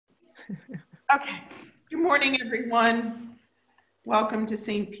Okay. Good morning, everyone. Welcome to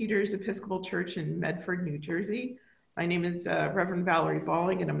St. Peter's Episcopal Church in Medford, New Jersey. My name is Reverend Valerie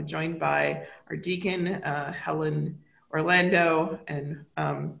Balling, and I'm joined by our deacon, Helen Orlando, and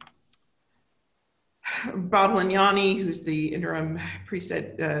Bob Lignani, who's the interim priest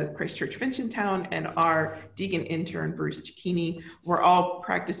at Christ Church Finchtown, and our deacon intern, Bruce Cicchini. We're all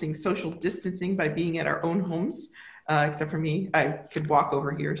practicing social distancing by being at our own homes, except for me. I could walk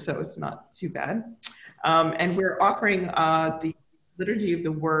over here, so it's not too bad. And we're offering the Liturgy of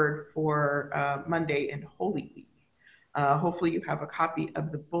the Word for Monday and Holy Week. Hopefully you have a copy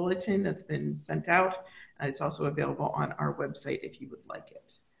of the bulletin that's been sent out. It's also available on our website if you would like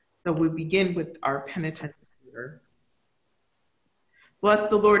it. So we begin with our penitence prayer. Bless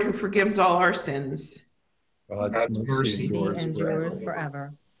the Lord who forgives all our sins. God's mercy endures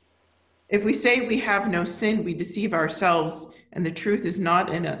forever. If we say we have no sin, we deceive ourselves, and the truth is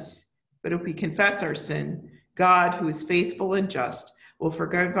not in us. But if we confess our sin, God, who is faithful and just, will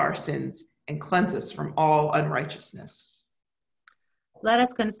forgive our sins and cleanse us from all unrighteousness. Let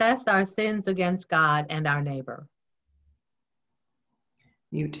us confess our sins against God and our neighbor.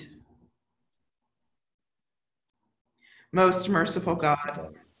 Mute. Most merciful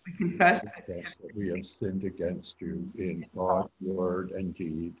God, we confess that we have sinned against you in thought, word, and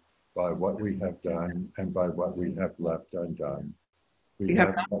deed, by what we have done and by what we have left undone. We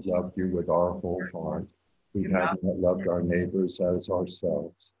have not loved you with our whole heart. We have not loved our neighbors as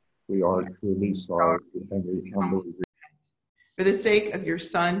ourselves. We are truly sorry, and we humbly repent. For the sake of your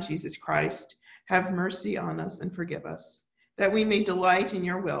Son, Jesus Christ, have mercy on us and forgive us, that we may delight in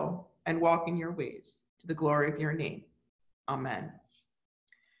your will and walk in your ways, to the glory of your name. Amen.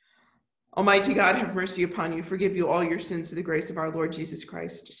 Almighty God, have mercy upon you, forgive you all your sins through the grace of our Lord Jesus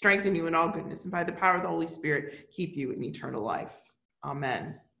Christ, strengthen you in all goodness, and by the power of the Holy Spirit, keep you in eternal life.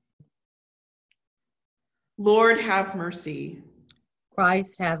 Amen. Lord, have mercy.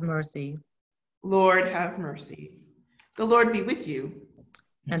 Christ, have mercy. Lord, have mercy. The Lord be with you.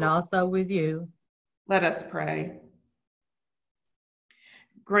 And also with you. Let us pray.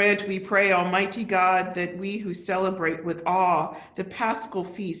 Grant, we pray, Almighty God, that we who celebrate with awe the Paschal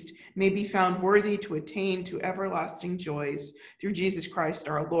feast may be found worthy to attain to everlasting joys through Jesus Christ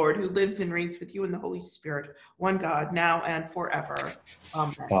our Lord, who lives and reigns with you in the Holy Spirit, one God, now and forever.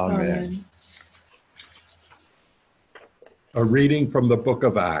 Amen. Amen. A reading from the book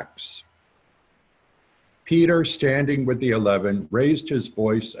of Acts. Peter, standing with the 11, raised his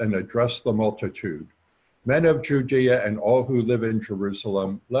voice and addressed the multitude. Men of Judea and all who live in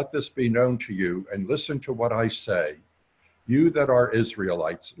Jerusalem, let this be known to you, and listen to what I say. You that are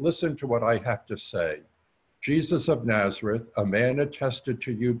Israelites, listen to what I have to say. Jesus of Nazareth, a man attested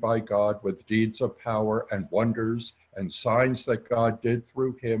to you by God with deeds of power and wonders and signs that God did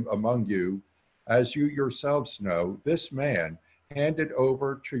through him among you, as you yourselves know, this man, handed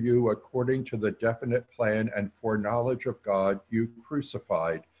over to you according to the definite plan and foreknowledge of God, you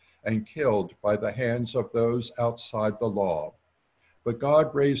crucified and killed by the hands of those outside the law. But God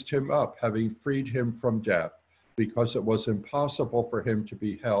raised him up, having freed him from death, because it was impossible for him to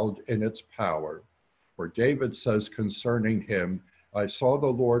be held in its power. For David says concerning him, I saw the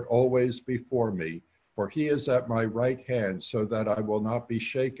Lord always before me, for he is at my right hand, so that I will not be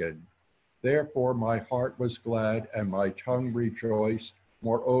shaken. Therefore my heart was glad, and my tongue rejoiced.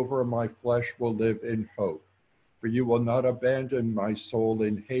 Moreover, my flesh will live in hope. For you will not abandon my soul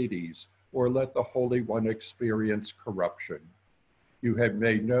in Hades, or let the Holy One experience corruption. You have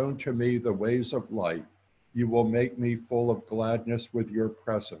made known to me the ways of life. You will make me full of gladness with your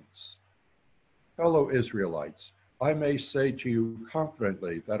presence. Fellow Israelites, I may say to you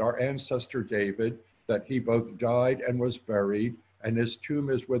confidently that our ancestor David, that he both died and was buried, and his tomb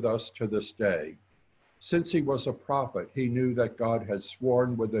is with us to this day. Since he was a prophet, he knew that God had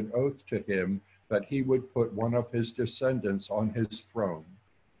sworn with an oath to him that he would put one of his descendants on his throne.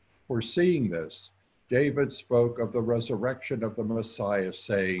 Foreseeing this, David spoke of the resurrection of the Messiah,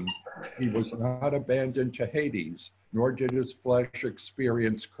 saying, he was not abandoned to Hades, nor did his flesh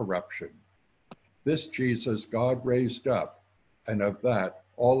experience corruption. This Jesus God raised up, and of that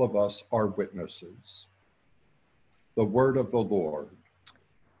all of us are witnesses. The word of the Lord.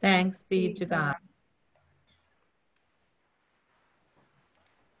 Thanks be to God.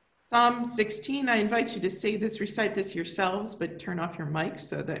 Psalm 16, I invite you to say this, recite this yourselves, but turn off your mics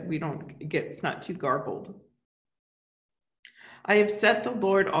so that it's not too garbled. I have set the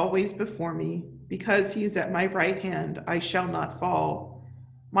Lord always before me. Because he is at my right hand, I shall not fall.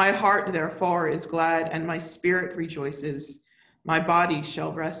 My heart, therefore, is glad, and my spirit rejoices. My body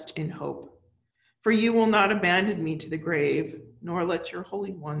shall rest in hope. For you will not abandon me to the grave. nor let your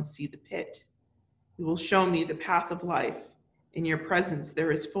Holy One see the pit. You will show me the path of life. In your presence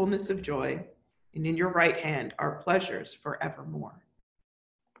there is fullness of joy, and in your right hand are pleasures forevermore.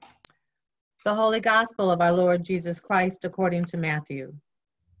 The Holy Gospel of our Lord Jesus Christ according to Matthew.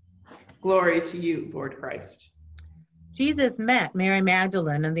 Glory to you, Lord Christ. Jesus met Mary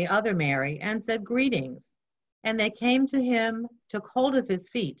Magdalene and the other Mary and said, "Greetings." And they came to him, took hold of his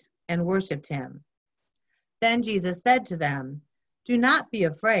feet, and worshipped him. Then Jesus said to them, "Do not be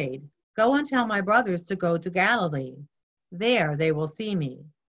afraid. Go and tell my brothers to go to Galilee. There they will see me."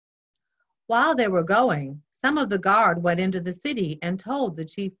 While they were going, some of the guard went into the city and told the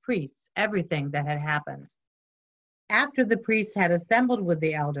chief priests everything that had happened. After the priests had assembled with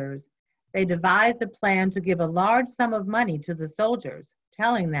the elders, they devised a plan to give a large sum of money to the soldiers,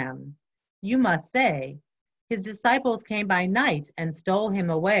 telling them, "You must say, 'His disciples came by night and stole him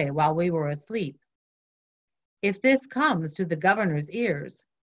away while we were asleep.' If this comes to the governor's ears,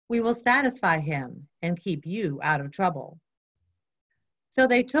 we will satisfy him and keep you out of trouble." So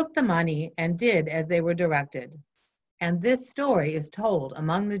they took the money and did as they were directed. And this story is told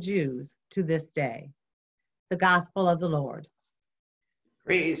among the Jews to this day. The Gospel of the Lord.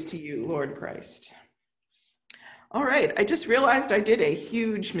 Praise to you, Lord Christ. All right, I just realized I did a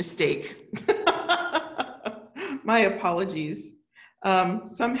huge mistake. My apologies.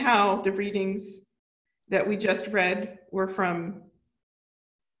 Somehow the readings that we just read were from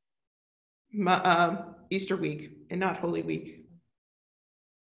Easter week and not Holy Week.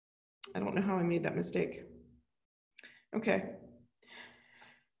 I don't know how I made that mistake. Okay.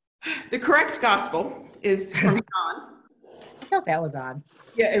 The correct gospel is from John. I thought that was odd.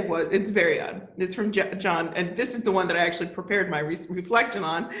 Yeah, it was. It's very odd. It's from John, and this is the one that I actually prepared my reflection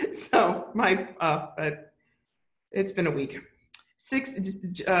on. So but it's been a week.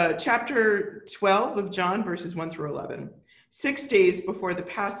 Chapter 12 of John, verses 1 through 11. 6 days before the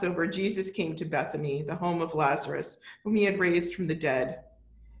Passover, Jesus came to Bethany, the home of Lazarus, whom he had raised from the dead.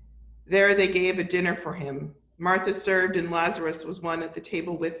 There they gave a dinner for him. Martha served, and Lazarus was one at the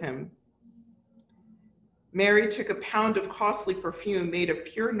table with him. Mary took a pound of costly perfume made of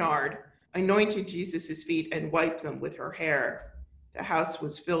pure nard, anointed Jesus' feet, and wiped them with her hair. The house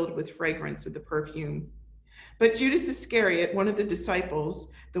was filled with fragrance of the perfume. But Judas Iscariot, one of the disciples,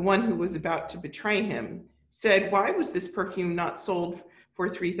 the one who was about to betray him, said, "Why was this perfume not sold for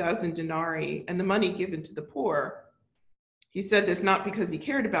 3,000 denarii and the money given to the poor?" He said this not because he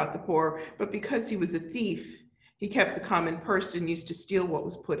cared about the poor, but because he was a thief. He kept the common purse and used to steal what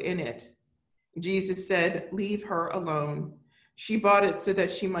was put in it. Jesus said, "Leave her alone. She bought it so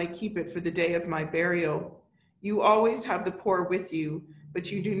that she might keep it for the day of my burial. You always have the poor with you, but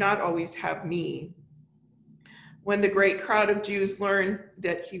you do not always have me." When the great crowd of Jews learned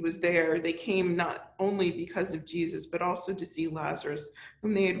that he was there, they came not only because of Jesus, but also to see Lazarus,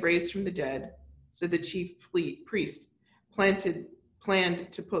 whom they had raised from the dead. So the chief priest planned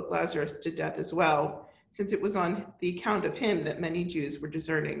to put Lazarus to death as well, since it was on the account of him that many Jews were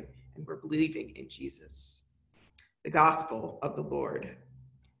deserting and were believing in Jesus. The Gospel of the Lord.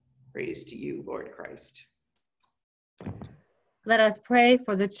 Praise to you, Lord Christ. Let us pray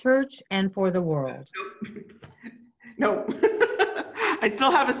for the church and for the world. No, I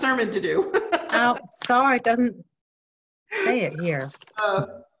still have a sermon to do. Oh, sorry, it doesn't say it here.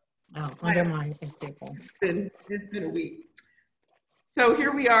 Under my example. It's been a week. So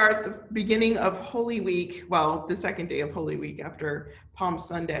here we are at the beginning of Holy Week, well, the second day of Holy Week after Palm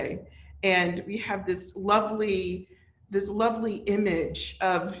Sunday. And we have this lovely image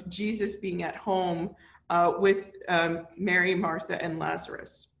of Jesus being at home with Mary, Martha, and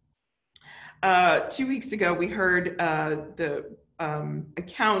Lazarus. 2 weeks ago, we heard the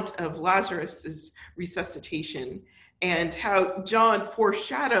account of Lazarus's resuscitation and how John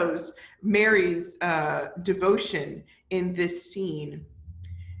foreshadows Mary's devotion in this scene.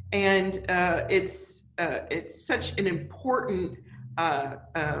 And it's such an important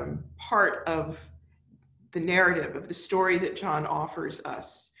part of the narrative, of the story that John offers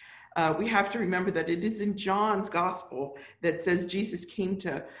us. We have to remember that it is in John's gospel that says Jesus came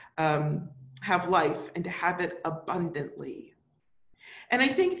to have life and to have it abundantly. And I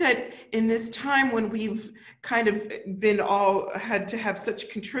think that in this time when we've kind of had to have such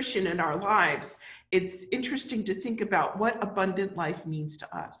contrition in our lives, it's interesting to think about what abundant life means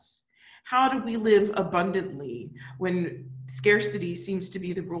to us. How do we live abundantly when scarcity seems to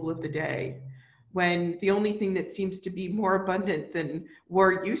be the rule of the day? When the only thing that seems to be more abundant than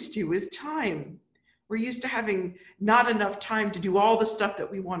we're used to is time. We're used to having not enough time to do all the stuff that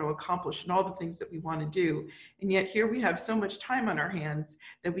we want to accomplish and all the things that we want to do. And yet here we have so much time on our hands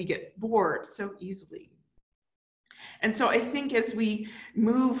that we get bored so easily. And so I think as we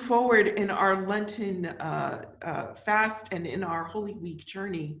move forward in our Lenten fast and in our Holy Week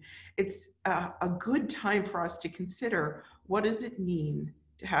journey, it's a good time for us to consider, what does it mean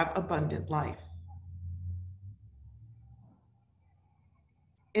to have abundant life?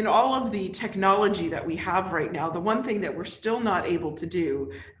 In all of the technology that we have right now, the one thing that we're still not able to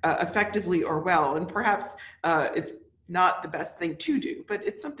do effectively or well, and perhaps it's not the best thing to do, but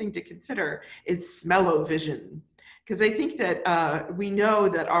it's something to consider, is smell-o-vision. Because I think that we know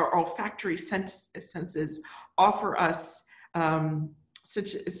that our olfactory senses offer us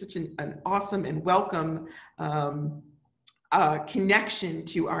such an awesome and welcome connection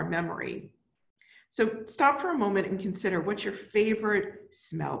to our memory. So stop for a moment and consider what your favorite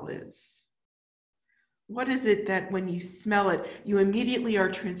smell is. What is it that when you smell it, you immediately are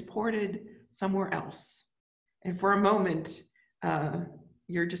transported somewhere else? And for a moment,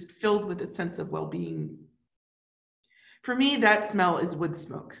 you're just filled with a sense of well-being. For me, that smell is wood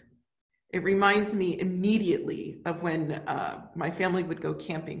smoke. It reminds me immediately of when my family would go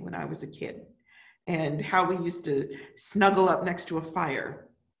camping when I was a kid, and how we used to snuggle up next to a fire.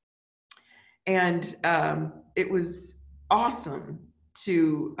 And it was awesome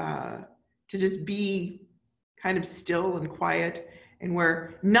to just be kind of still and quiet, and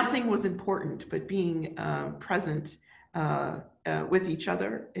where nothing was important but being present with each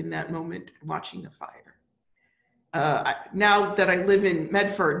other in that moment, watching the fire. Now that I live in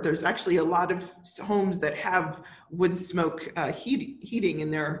Medford, there's actually a lot of homes that have wood smoke heating in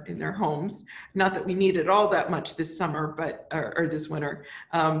their homes. Not that we need it all that much this summer, but or this winter,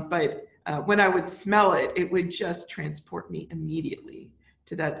 but when I would smell it, it would just transport me immediately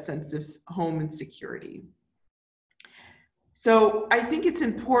to that sense of home and security. So I think it's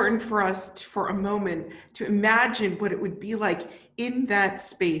important for us for a moment to imagine what it would be like in that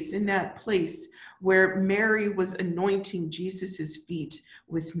space, in that place where Mary was anointing Jesus's feet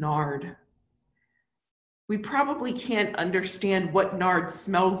with nard. We probably can't understand what nard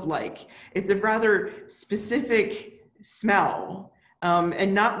smells like. It's a rather specific smell,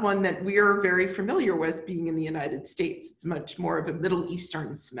 and not one that we're very familiar with being in the United States. It's much more of a Middle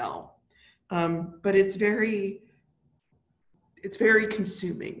Eastern smell, but it's very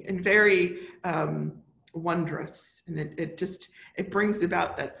consuming and very wondrous, and it brings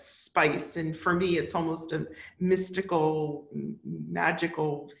about that spice. And for me, it's almost a mystical,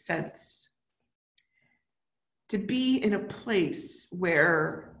 magical sense. To be in a place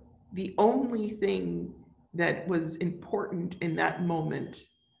where the only thing that was important in that moment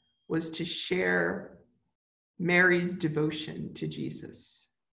was to share Mary's devotion to Jesus.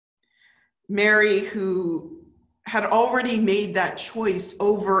 Mary, who had already made that choice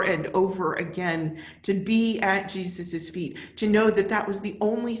over and over again to be at Jesus's feet, to know that that was the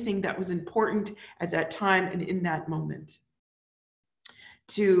only thing that was important at that time and in that moment.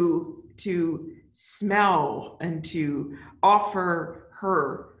 To smell and to offer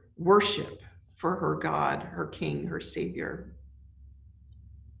her worship for her God, her King, her Savior.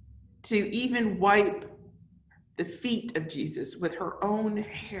 To even wipe the feet of Jesus with her own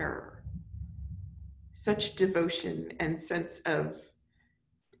hair. Such devotion and sense of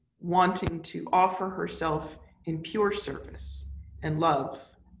wanting to offer herself in pure service and love.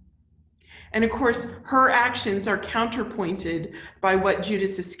 And of course, her actions are counterpointed by what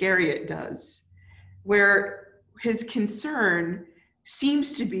Judas Iscariot does, where his concern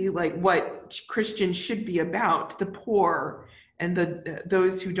seems to be like what Christians should be about, the poor and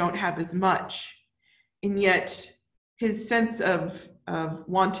those who don't have as much. And yet his sense of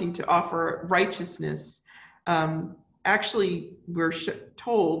wanting to offer righteousness actually, we're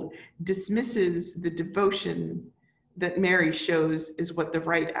told, dismisses the devotion that Mary shows is what the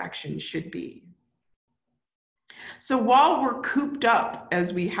right action should be. So while we're cooped up,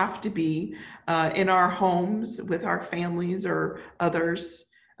 as we have to be in our homes with our families or others,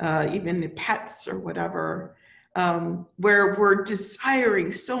 even pets or whatever, where we're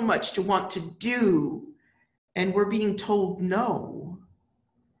desiring so much to want to do and we're being told no,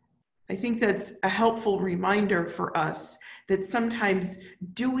 I think that's a helpful reminder for us that sometimes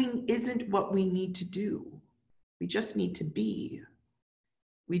doing isn't what we need to do. We just need to be.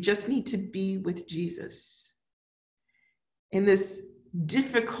 We just need to be with Jesus. In this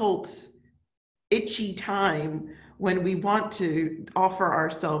difficult, itchy time when we want to offer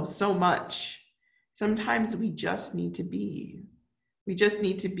ourselves so much, sometimes we just need to be. We just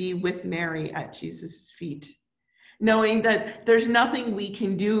need to be with Mary at Jesus' feet, knowing that there's nothing we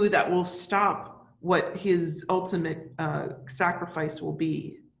can do that will stop what his ultimate sacrifice will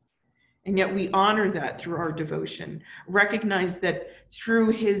be. And yet we honor that through our devotion, recognize that through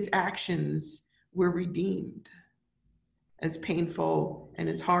his actions, we're redeemed. as painful and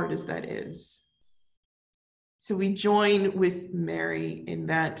as hard as that is. So we join with Mary in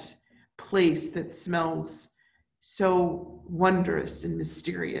that place that smells so wondrous and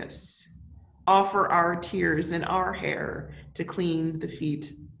mysterious. Offer our tears and our hair to clean the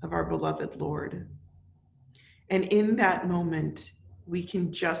feet of our beloved Lord. And in that moment, we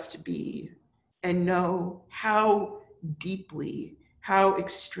can just be and know how deeply, how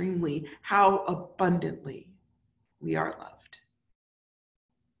extremely, how abundantly we are loved.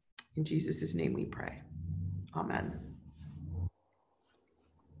 In Jesus' name we pray. Amen.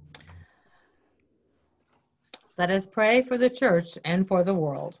 Let us pray for the church and for the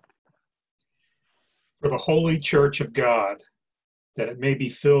world. For the holy church of God, that it may be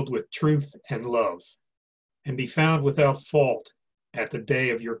filled with truth and love, and be found without fault at the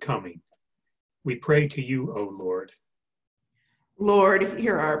day of your coming. We pray to you, O Lord. Lord,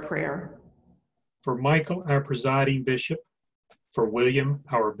 hear our prayer. For Michael, our presiding bishop, for William,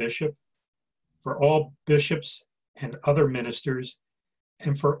 our bishop, for all bishops and other ministers,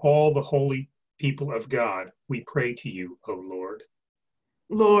 and for all the holy people of God, we pray to you, O Lord.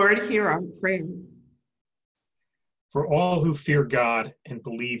 Lord, hear our prayer. For all who fear God and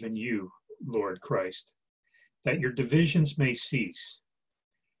believe in you, Lord Christ, that your divisions may cease,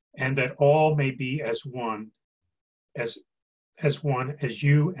 and that all may be as one, as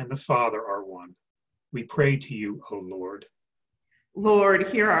you and the Father are one. We pray to you, O Lord. Lord,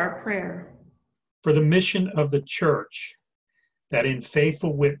 hear our prayer. For the mission of the church, that in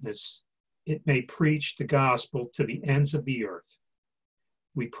faithful witness it may preach the gospel to the ends of the earth.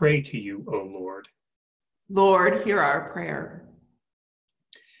 We pray to you, O Lord. Lord, hear our prayer.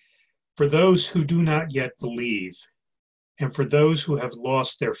 For those who do not yet believe, and for those who have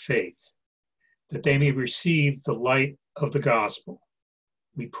lost their faith, that they may receive the light of the gospel,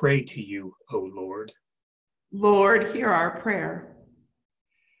 we pray to you, O Lord. Lord, hear our prayer.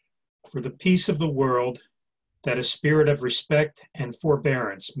 For the peace of the world, that a spirit of respect and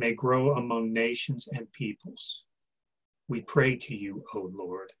forbearance may grow among nations and peoples, we pray to you, O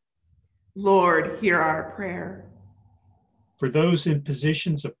Lord. Lord, hear our prayer. For those in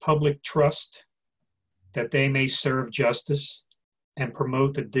positions of public trust, that they may serve justice and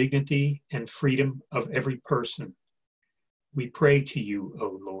promote the dignity and freedom of every person, we pray to you,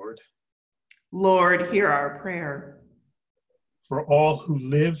 O Lord. Lord, hear our prayer. For all who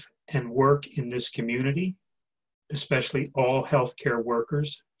live and work in this community, especially all healthcare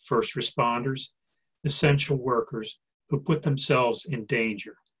workers, first responders, essential workers who put themselves in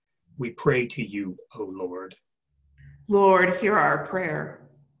danger, we pray to you, O Lord. Lord, hear our prayer.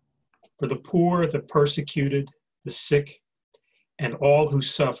 For the poor, the persecuted, the sick, and all who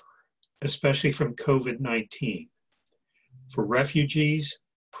suffer, especially from COVID-19, for refugees,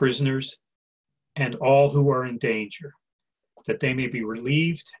 prisoners, and all who are in danger, that they may be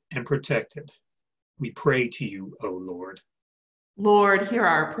relieved and protected, we pray to you, O Lord. Lord, hear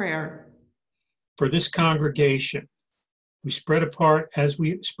our prayer. For this congregation, we spread apart as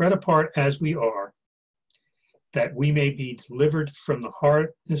we are, that we may be delivered from the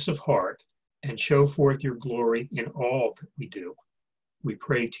hardness of heart and show forth your glory in all that we do. We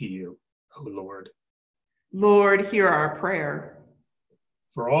pray to you, O Lord. Lord, hear our prayer.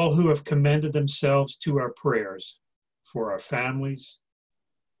 For all who have commended themselves to our prayers, for our families,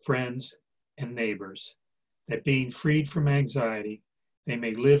 friends, and neighbors, that being freed from anxiety, they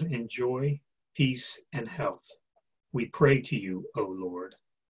may live in joy, peace, and health. We pray to you, O Lord.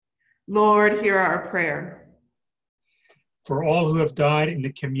 Lord, hear our prayer. For all who have died in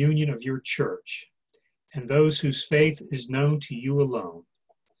the communion of your church, and those whose faith is known to you alone,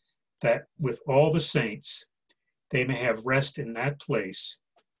 that with all the saints they may have rest in that place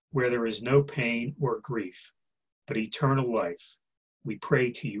where there is no pain or grief, but eternal life. We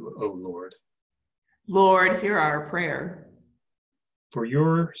pray to you, O Lord. Lord, hear our prayer. For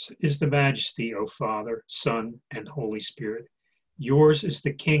yours is the majesty, O Father, Son, and Holy Spirit. Yours is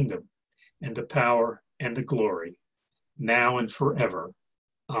the kingdom and the power and the glory, now and forever.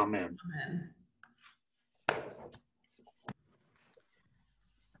 Amen. Amen.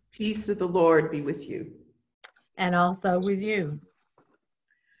 Peace of the Lord be with you. And also with you.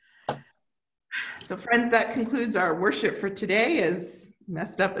 So friends, that concludes our worship for today, as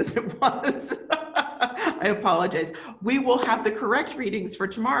messed up as it was. I apologize. We will have the correct readings for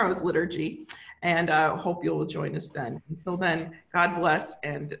tomorrow's liturgy, and I hope you'll join us then. Until then, God bless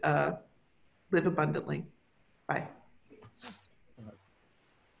and live abundantly. Bye.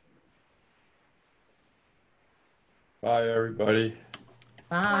 Bye, everybody.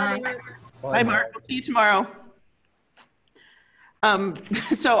 Bye. Bye, Mark. We'll see you tomorrow.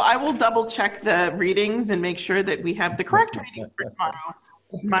 So I will double check the readings and make sure that we have the correct reading for tomorrow.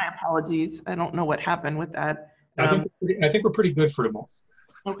 My apologies. I don't know what happened with that. I think we're pretty good for tomorrow.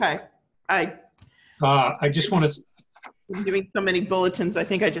 Okay. I just want to was doing so many bulletins. I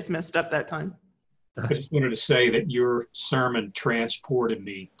think I just messed up that time. I just wanted to say that your sermon transported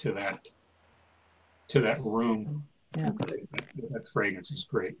me to that room. Yeah. That fragrance is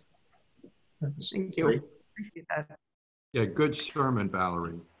great. Thank you. Great. Appreciate that. Yeah, good sermon,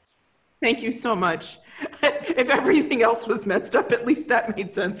 Valerie. Thank you so much. If everything else was messed up, at least that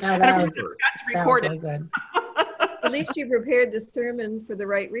made sense. No, And that I was- forgot to That was record really it. good. At least you prepared the sermon for the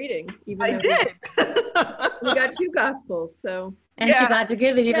right reading. Even I though did. We got two gospels, so. And Yeah. she got to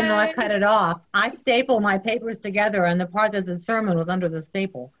give it even though I Yay. cut it off. I staple my papers together and the part that's the sermon was under the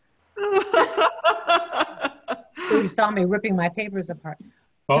staple. So you saw me ripping my papers apart.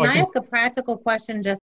 Well, Can I I think ask a practical question just